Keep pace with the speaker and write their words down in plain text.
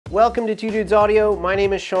Welcome to Two Dudes Audio. My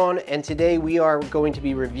name is Sean, and today we are going to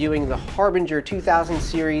be reviewing the Harbinger 2000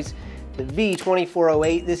 series, the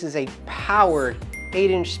V2408. This is a powered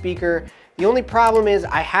 8-inch speaker. The only problem is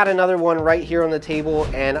I had another one right here on the table,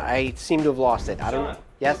 and I seem to have lost it. I don't know.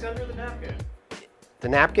 Yes? Look under the napkin. The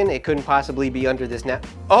napkin? It couldn't possibly be under this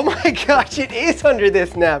Oh my gosh, it is under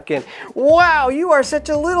this napkin. Wow, you are such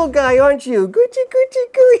a little guy, aren't you? Gucci,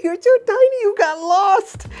 Gucci, goo, you're so tiny, you got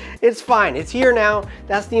lost. It's fine, it's here now.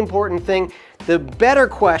 That's the important thing. The better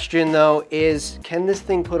question though is, can this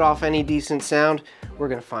thing put off any decent sound? We're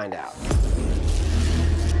gonna find out.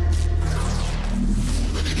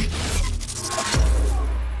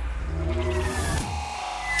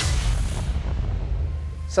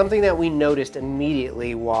 Something that we noticed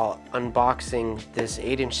immediately while unboxing this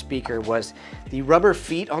 8-inch speaker was the rubber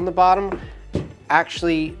feet on the bottom.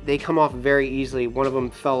 Actually, they come off very easily. One of them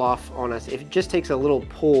fell off on us. It just takes a little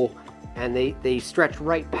pull and they stretch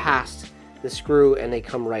right past the screw and they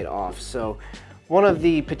come right off. So one of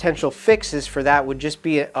the potential fixes for that would just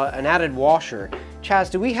be an added washer. Chaz,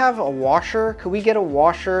 do we have a washer? Could we get a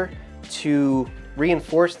washer to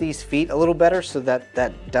reinforce these feet a little better so that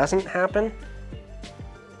that doesn't happen?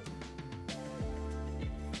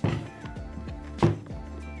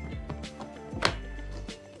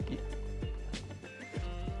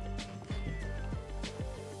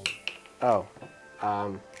 Oh,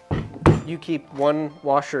 you keep one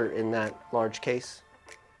washer in that large case?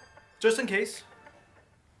 Just in case.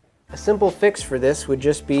 A simple fix for this would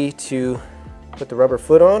just be to put the rubber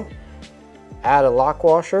foot on, add a lock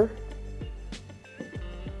washer,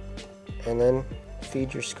 and then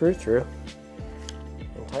feed your screw through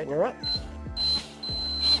and tighten her up.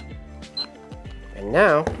 And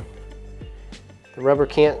now, the rubber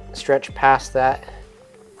can't stretch past that,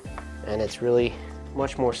 and it's really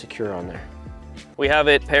much more secure on there. We have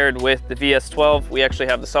it paired with the VS12. We actually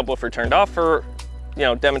have the subwoofer turned off for,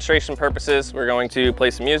 demonstration purposes. We're going to play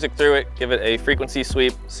some music through it, give it a frequency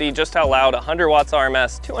sweep, see just how loud 100 watts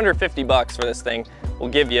RMS, 250 bucks for this thing will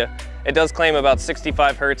give you. It does claim about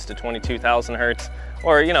 65 hertz to 22,000 hertz,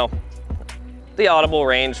 or the audible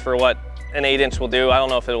range for what an 8-inch will do. I don't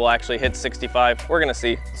know if it will actually hit 65. We're gonna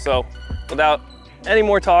see. So without any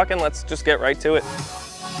more talking, let's just get right to it.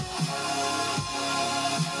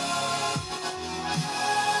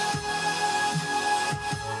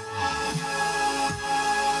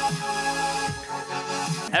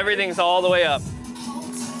 Everything's all the way up.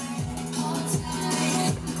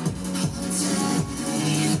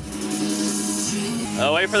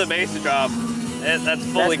 Oh, wait for the bass to drop. That's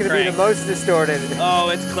fully cranked. That's gonna be the most distorted. Oh,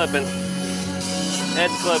 it's clipping.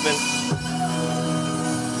 It's clipping.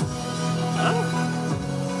 Oh.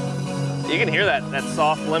 You can hear that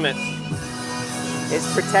soft limit. It's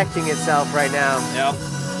protecting itself right now. Yep.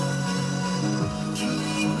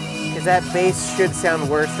 Because that bass should sound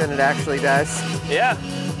worse than it actually does. Yeah.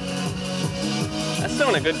 That's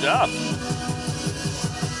doing a good job.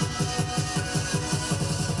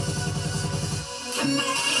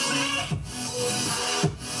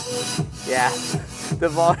 Yeah, the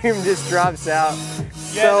volume just drops out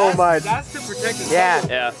so much. That's to protect the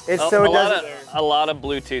Yeah. It's so a lot of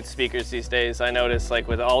Bluetooth speakers these days. I notice, like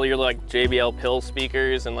with all your JBL pill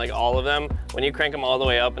speakers and all of them, when you crank them all the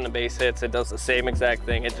way up and the bass hits, it does the same exact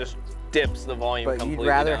thing. It just dips the volume completely. But you'd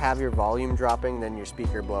rather down. have your volume dropping than your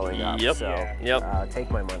speaker blowing up. Yep. So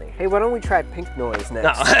take my money. Hey, why don't we try pink noise next?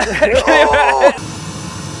 No. Oh!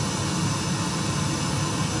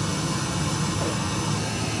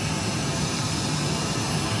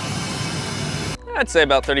 I'd say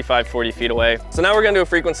about 35, 40 feet away. So now we're gonna do a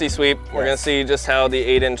frequency sweep. We're gonna see just how the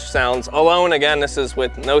 8-inch sounds alone. Again, this is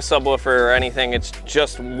with no subwoofer or anything. It's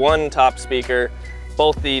just one top speaker,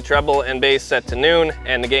 both the treble and bass set to noon,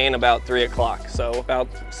 and the gain about 3 o'clock. So about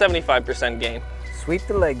 75% gain. Sweep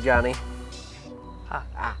the leg, Johnny.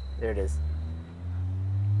 There it is.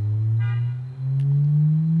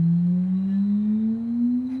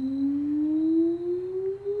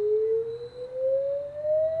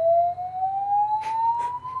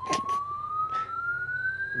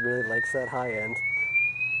 Really likes that high end.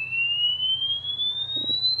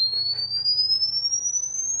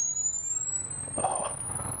 Oh.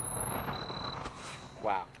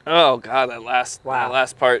 Wow. Oh God, that last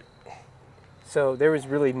part. So there was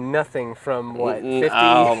really nothing from what, 50,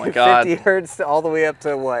 oh my God. 50 hertz to all the way up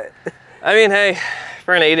to what? I mean, hey,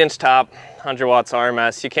 for an 8-inch top, 100 watts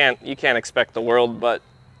RMS, you can't expect the world, but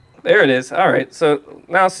there it is. All right, so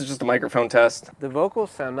now this is just a microphone test. The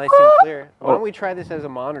vocals sound nice and clear. Why don't we try this as a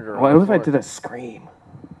monitor? What if I did a scream?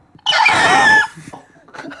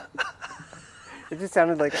 It just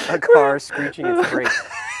sounded like a car screeching its brakes.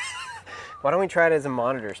 Why don't we try it as a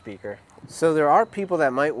monitor speaker? So there are people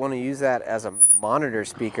that might want to use that as a monitor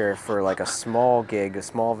speaker for like a small gig, a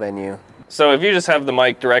small venue. So if you just have the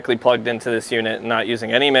mic directly plugged into this unit and not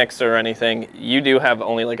using any mixer or anything, you do have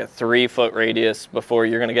only like a 3-foot radius before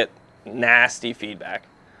you're gonna get nasty feedback.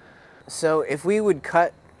 So if we would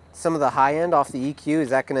cut some of the high end off the EQ, is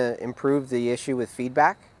that gonna improve the issue with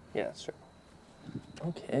feedback? Yeah, sure.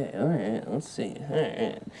 Okay, all right, let's see. All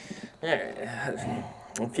right.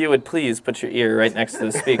 If you would please put your ear right next to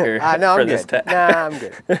the speaker no, for I'm this good. test. Nah, I'm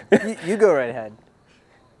good. You go right ahead.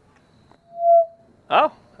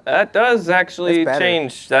 Oh, that does actually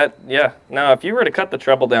change that. Yeah. Now, if you were to cut the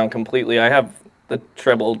treble down completely, I have the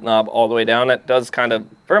treble knob all the way down. It does kind of,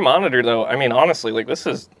 for a monitor though, I mean, honestly, like this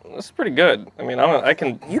is pretty good. I mean, I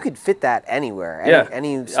can. You could fit that anywhere.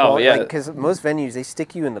 Any Oh, small, yeah. Because most venues, they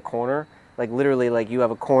stick you in the corner. Like literally, like you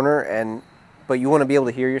have a corner but you want to be able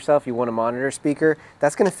to hear yourself, you want a monitor speaker,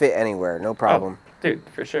 that's going to fit anywhere, no problem. Oh, dude,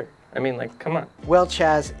 for sure. I mean, like, come on. Well,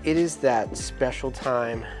 Chaz, it is that special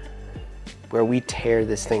time where we tear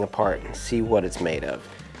this thing apart and see what it's made of.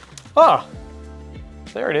 Oh,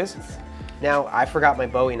 there it is. Now, I forgot my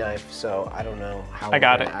Bowie knife, so I don't know how I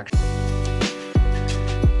got it. Actually...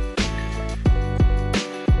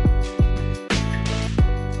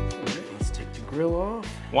 Let's take the grill off.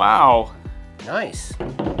 Wow. Nice.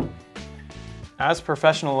 As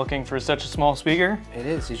professional looking for such a small speaker. It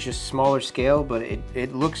is. It's just smaller scale, but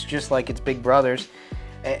it looks just like its big brothers.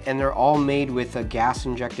 And they're all made with a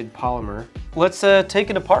gas-injected polymer. Let's take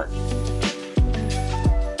it apart.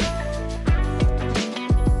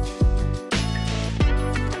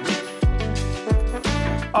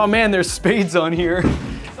 Oh man, there's spades on here.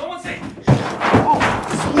 Someone say,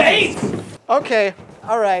 oh, space! Okay,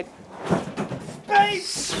 all right.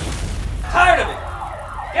 Space! Tired of it.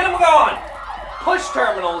 Get them going. Push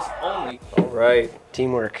terminals only. All right.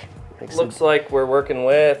 Teamwork. Looks like we're working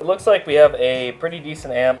with, it looks like we have a pretty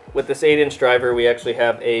decent amp. With this 8-inch driver, we actually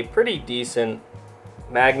have a pretty decent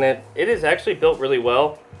magnet. It is actually built really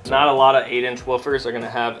well. Not a lot of 8-inch woofers are gonna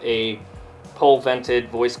have a pole vented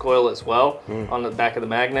voice coil as well on the back of the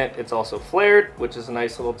magnet. It's also flared, which is a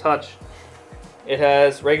nice little touch. It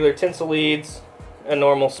has regular tinsel leads, a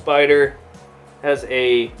normal spider, has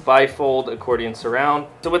a bifold accordion surround.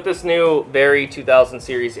 So with this new VARI 2000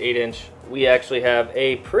 series 8-inch, we actually have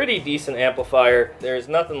a pretty decent amplifier. There's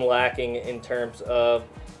nothing lacking in terms of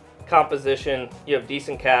composition. You have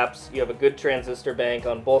decent caps, you have a good transistor bank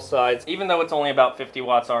on both sides. Even though it's only about 50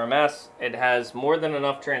 watts RMS, it has more than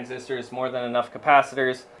enough transistors, more than enough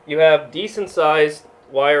capacitors. You have decent sized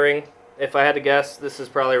wiring. If I had to guess, this is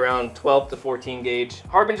probably around 12 to 14 gauge.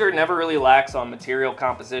 Harbinger never really lacks on material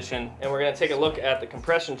composition, and we're gonna take a look at the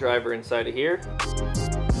compression driver inside of here.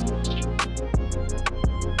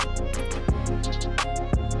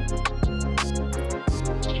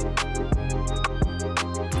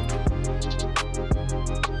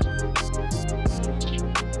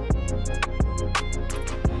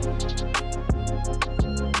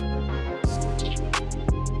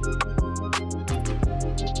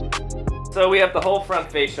 So we have the whole front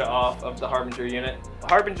fascia off of the Harbinger unit.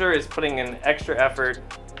 Harbinger is putting in extra effort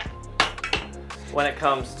when it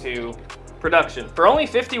comes to production. For only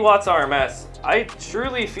 50 watts RMS, I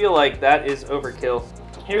truly feel like that is overkill.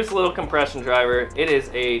 Here's the little compression driver. It is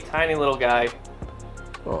a tiny little guy.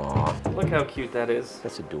 Aww. Look how cute that is.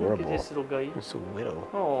 That's adorable. Look at this little guy. It's so little.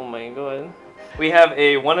 Oh my god. We have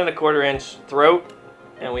a 1 1/4 inch throat,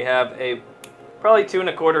 and we have a probably 2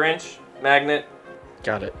 1/4 inch magnet.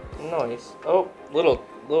 Got it. Nice. Oh,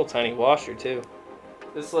 little tiny washer too.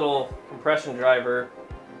 This little compression driver,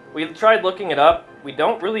 we tried looking it up. We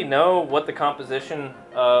don't really know what the composition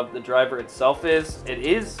of the driver itself is. It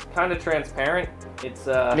is kind of transparent. It's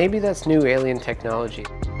maybe that's new alien technology.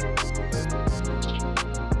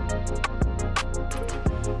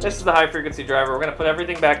 This is the high frequency driver. We're gonna put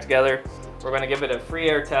everything back together. We're gonna give it a free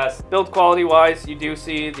air test. Build quality wise, you do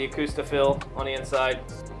see the Acousta-Fill on the inside.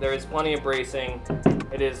 There is plenty of bracing.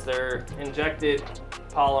 It is their injected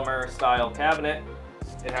polymer style cabinet.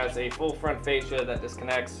 It has a full front fascia that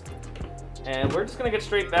disconnects. And we're just gonna get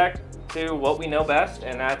straight back to what we know best,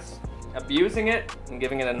 and that's abusing it and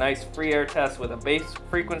giving it a nice free air test with a bass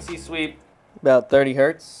frequency sweep. About 30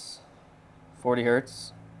 hertz, 40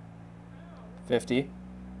 hertz, 50.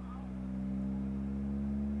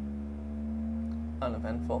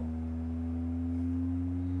 Uneventful.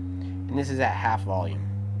 And this is at half volume.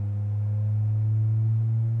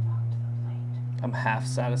 I'm half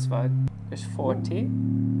satisfied. There's 40.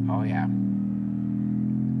 Oh yeah.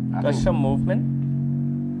 There's some movement.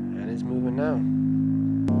 That is moving now.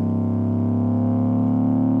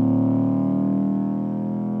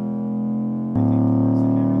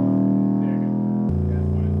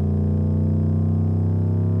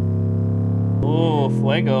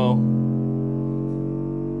 fuego.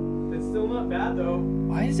 It's still not bad though.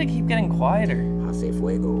 Why does it keep getting quieter? Hace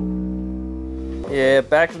fuego. Yeah,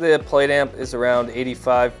 back of the plate amp is around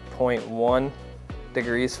 85.1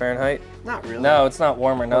 degrees Fahrenheit. Not really. No, it's not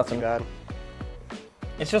warm or nothing. Not too bad.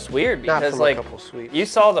 It's just weird Not because from like a couple sweeps. you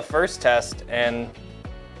saw the first test, and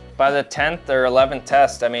by the 10th or 11th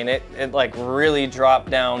test, I mean, it like really dropped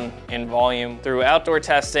down in volume through outdoor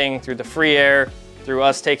testing, through the free air, through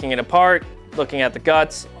us taking it apart, looking at the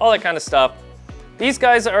guts, all that kind of stuff. These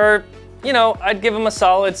guys are, you know, I'd give them a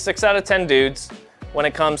solid 6 out of 10 dudes. When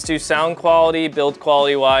it comes to sound quality, build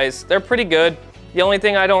quality wise, they're pretty good. The only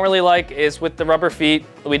thing I don't really like is with the rubber feet.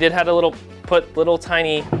 We did have to put little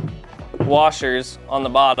tiny washers on the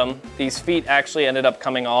bottom. These feet actually ended up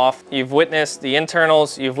coming off. You've witnessed the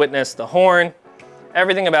internals, you've witnessed the horn,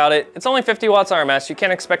 everything about it. It's only 50 watts RMS, you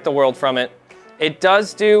can't expect the world from it. It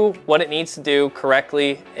does do what it needs to do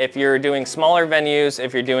correctly. If you're doing smaller venues,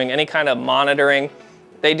 if you're doing any kind of monitoring,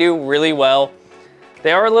 they do really well.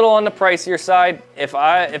 They are a little on the pricier side. If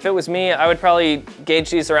it was me, I would probably gauge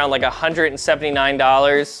these around like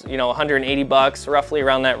 $179, you know, 180 bucks, roughly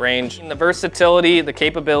around that range. And the versatility, the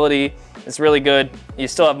capability is really good. You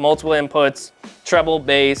still have multiple inputs, treble,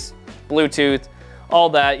 bass, Bluetooth, all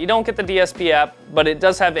that. You don't get the DSP app, but it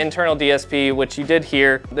does have internal DSP, which you did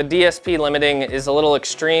hear. The DSP limiting is a little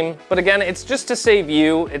extreme, but again, it's just to save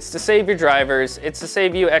you, it's to save your drivers, it's to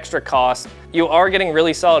save you extra cost. You are getting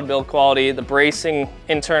really solid build quality. The bracing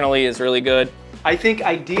internally is really good. I think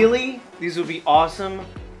ideally, these would be awesome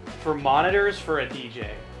for monitors for a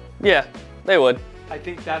DJ. Yeah, they would. I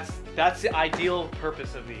think that's the ideal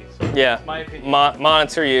purpose of these. Yeah, my opinion.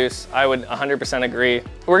 Monitor use, I would 100% agree.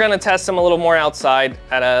 We're gonna test them a little more outside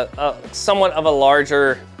at a somewhat of a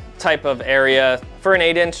larger type of area. For an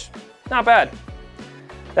 8-inch, not bad.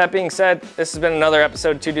 That being said, this has been another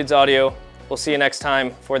episode of Two Dudes Audio. We'll see you next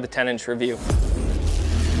time for the 10-inch review.